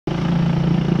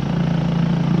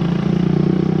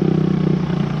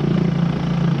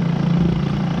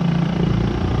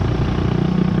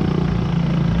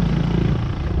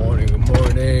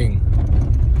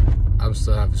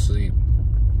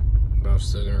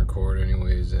still gonna record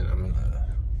anyways, and I'm gonna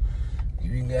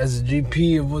give you guys a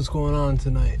GP of what's going on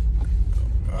tonight.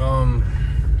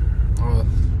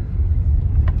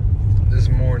 This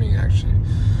morning actually.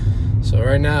 So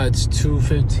right now it's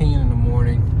 2:15 in the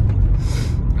morning.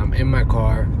 I'm in my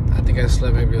car. I think I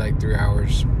slept maybe like 3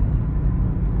 hours.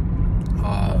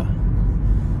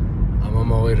 I'm on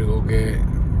my way to go get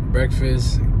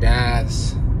breakfast,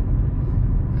 gas,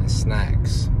 and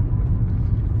snacks.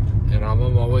 And I'm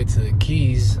on my way to the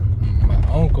Keys. My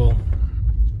uncle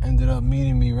ended up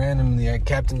meeting me randomly at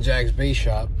Captain Jack's bait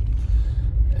shop.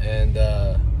 And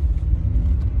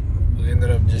we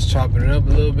ended up just chopping it up a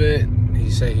little bit.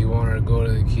 He said he wanted to go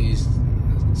to the Keys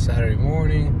Saturday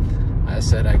morning. I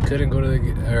said I couldn't go to the,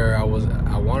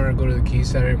 I wanted to go to the Keys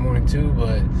Saturday morning too,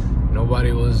 but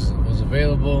nobody was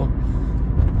available.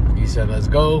 He said, let's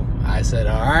go. I said,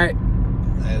 all right.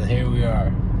 And here we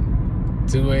are,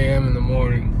 2 a.m. in the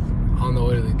morning, on the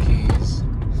way to the Keys.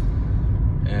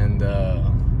 And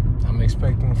I'm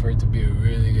expecting for it to be a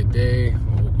really good day,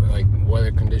 like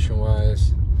weather condition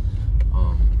wise,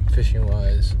 fishing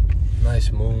wise,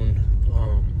 nice moon.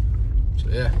 So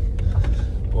yeah,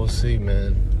 we'll see,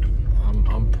 man.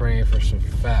 I'm praying for some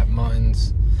fat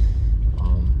muttons,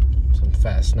 some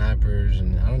fat snappers,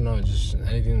 and I don't know, just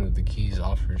anything that the Keys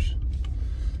offers.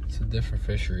 It's a different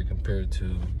fishery compared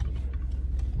to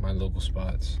my local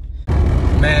spots.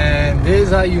 Man, this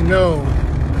is how you know.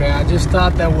 Okay, I just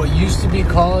thought that what used to be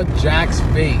called Jack's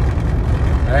bait,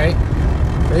 right?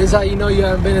 This is how you know you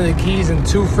haven't been to the Keys in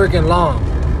too freaking long.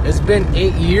 It's been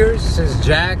 8 years since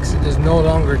Jack's is no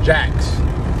longer Jack's.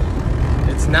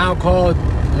 It's now called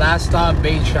Last Stop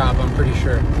Bait Shop, I'm pretty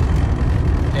sure.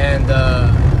 And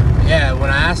yeah, when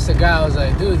I asked the guy, I was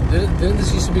like, dude, didn't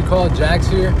this used to be called Jack's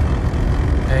here?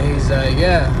 And he's like,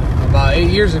 yeah, about 8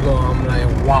 years ago. I'm like,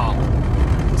 wow.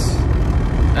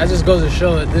 That just goes to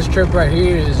show that this trip right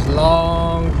here is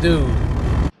long due.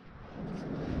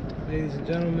 Ladies and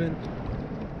gentlemen,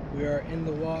 we are in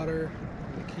the water,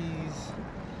 in the Keys.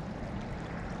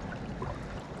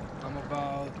 I'm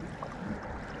about,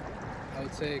 I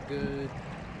would say a good,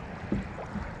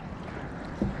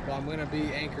 well, I'm gonna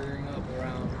be anchoring up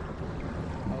around,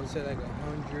 I would say like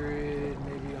 100,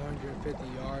 maybe 150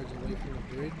 yards away from the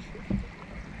bridge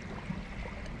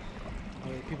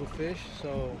where people fish,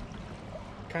 so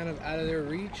kind of out of their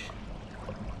reach,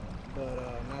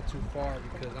 but not too far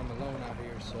because I'm alone out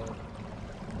here, so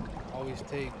always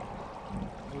take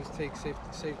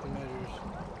safety measures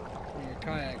when you're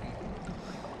kayaking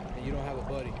and you don't have a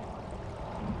buddy.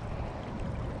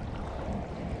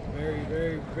 Very,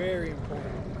 very, very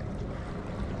important.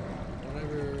 Don't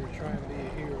ever try and be a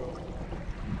hero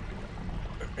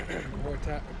or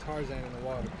Tarzan in the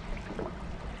water.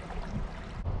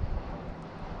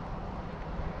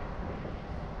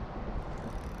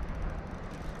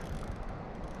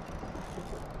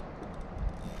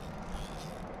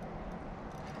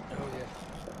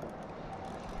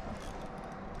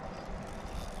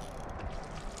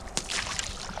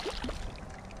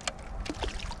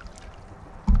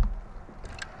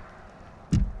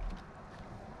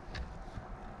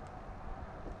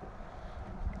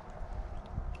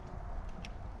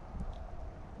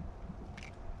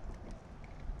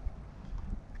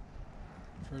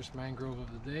 First mangrove of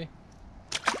the day.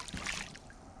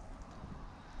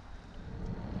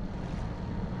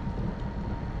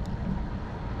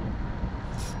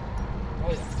 Oh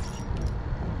yeah.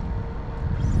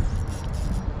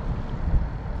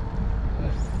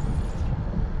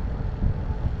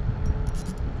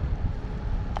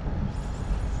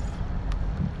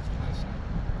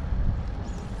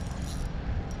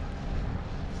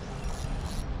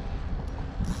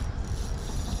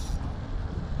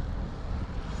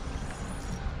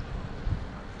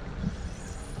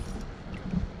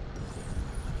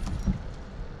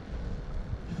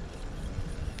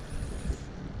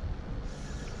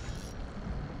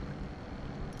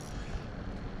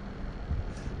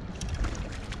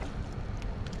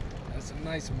 That's a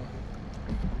nice mud.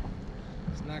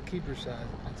 It's not keeper size,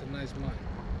 but it's a nice mud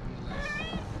nonetheless.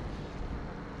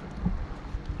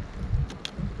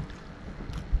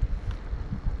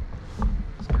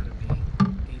 It's gotta be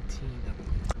 18.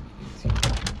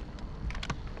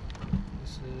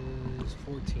 This is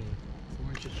 14. 4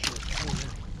 inches short. Oh, yeah.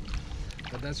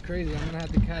 But that's crazy. I'm gonna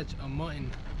have to catch a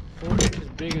mutton 4 inches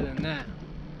bigger than that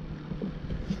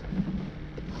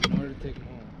in order to take him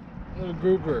home. Little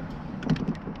grouper.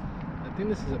 I think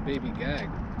this is a baby gag.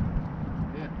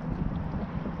 Yeah.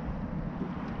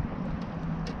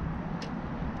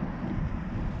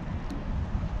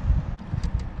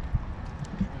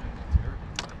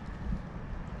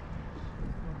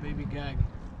 Baby gag.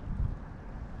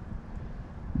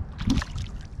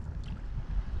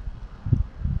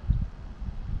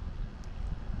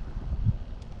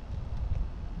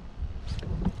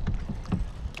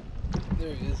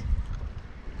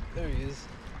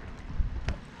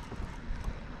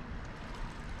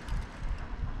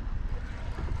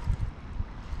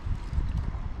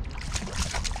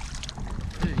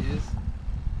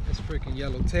 freaking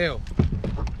yellowtail.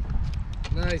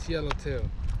 Nice yellowtail.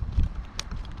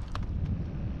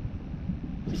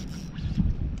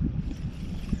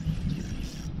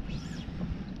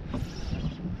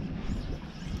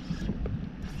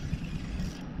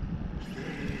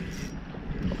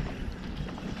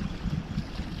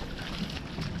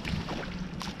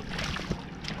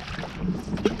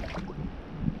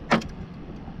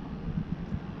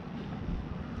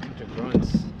 Bunch of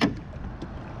grunts.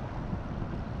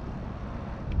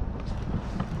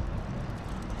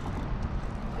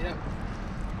 Yep.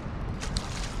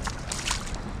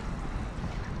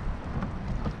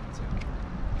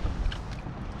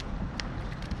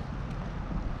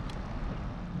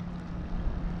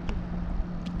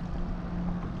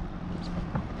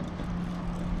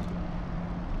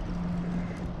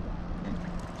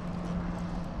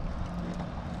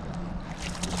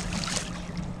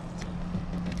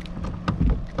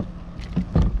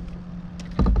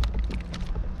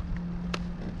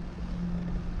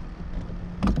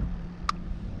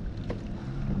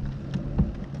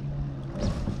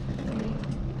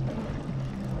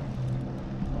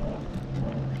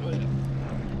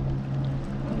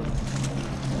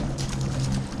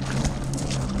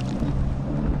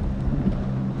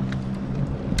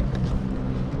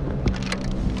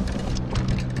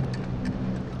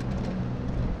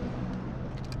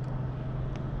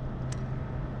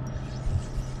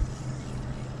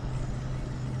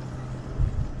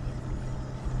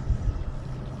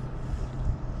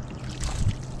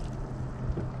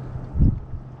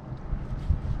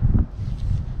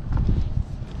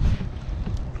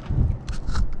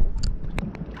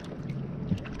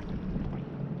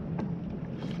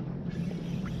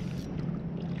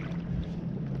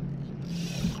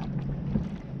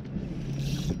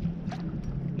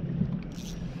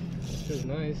 Feels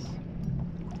nice.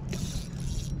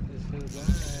 This feels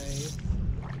nice.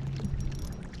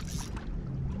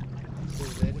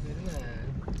 Feels very, very nice.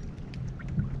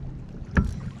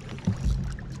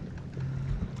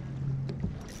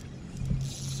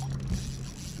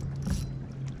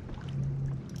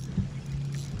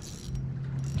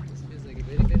 This feels like a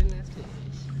very, very nice fish.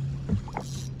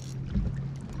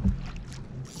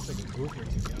 It's like a grouper, to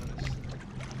be honest.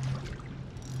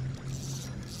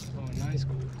 Oh, nice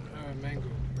grouper.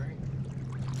 Mangrove, right?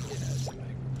 Yeah, it's a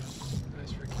mangrove.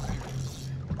 Nice freaking mangrove.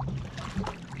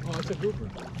 Oh, it's a grouper.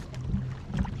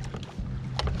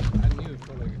 I knew it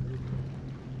felt like a grouper.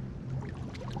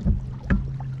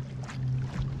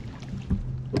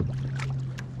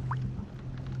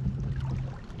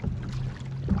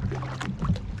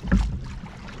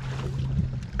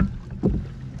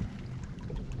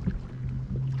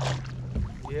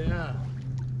 Yeah.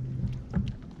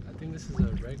 I think this is a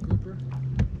red grouper.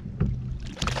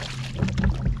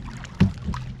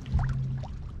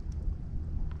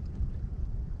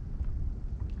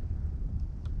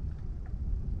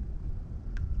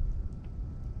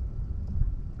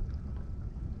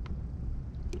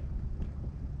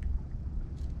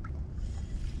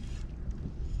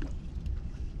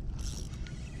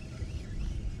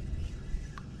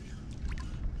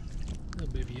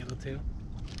 Little baby yellowtail.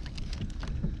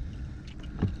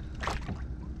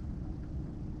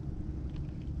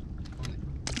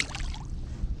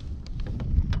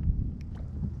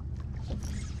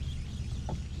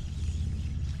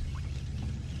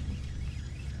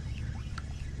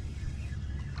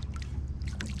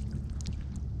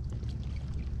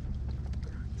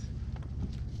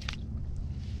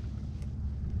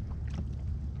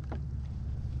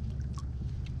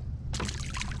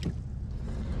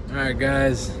 Alright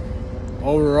guys,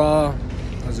 overall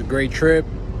it was a great trip.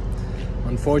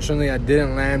 Unfortunately I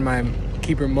didn't land my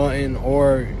keeper mutton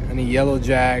or any yellow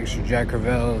jacks or Jack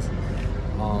Crevalles.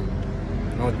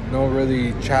 No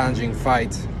really challenging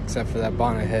fights except for that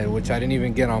bonnet head, which I didn't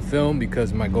even get on film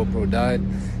because my GoPro died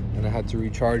and I had to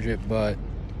recharge it. But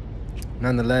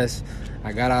nonetheless,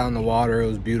 I got out on the water. It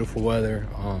was beautiful weather.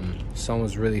 Sun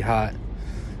was really hot.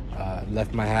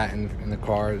 Left my hat in the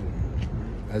car.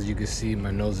 As you can see,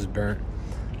 my nose is burnt.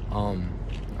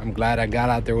 I'm glad I got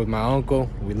out there with my uncle.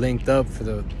 We linked up for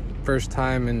the first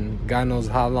time in God knows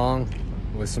how long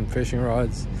with some fishing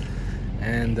rods.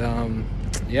 And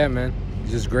yeah, man,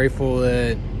 just grateful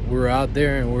that we were out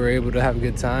there and we were able to have a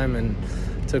good time and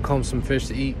took home some fish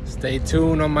to eat. Stay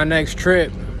tuned on my next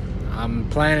trip. I'm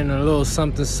planning a little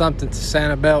something to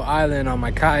Sanibel Island on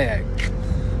my kayak,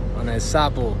 on that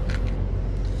Sapo.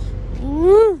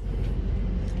 Woo!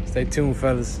 Stay tuned,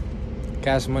 fellas.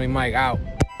 Cash Money Mike out.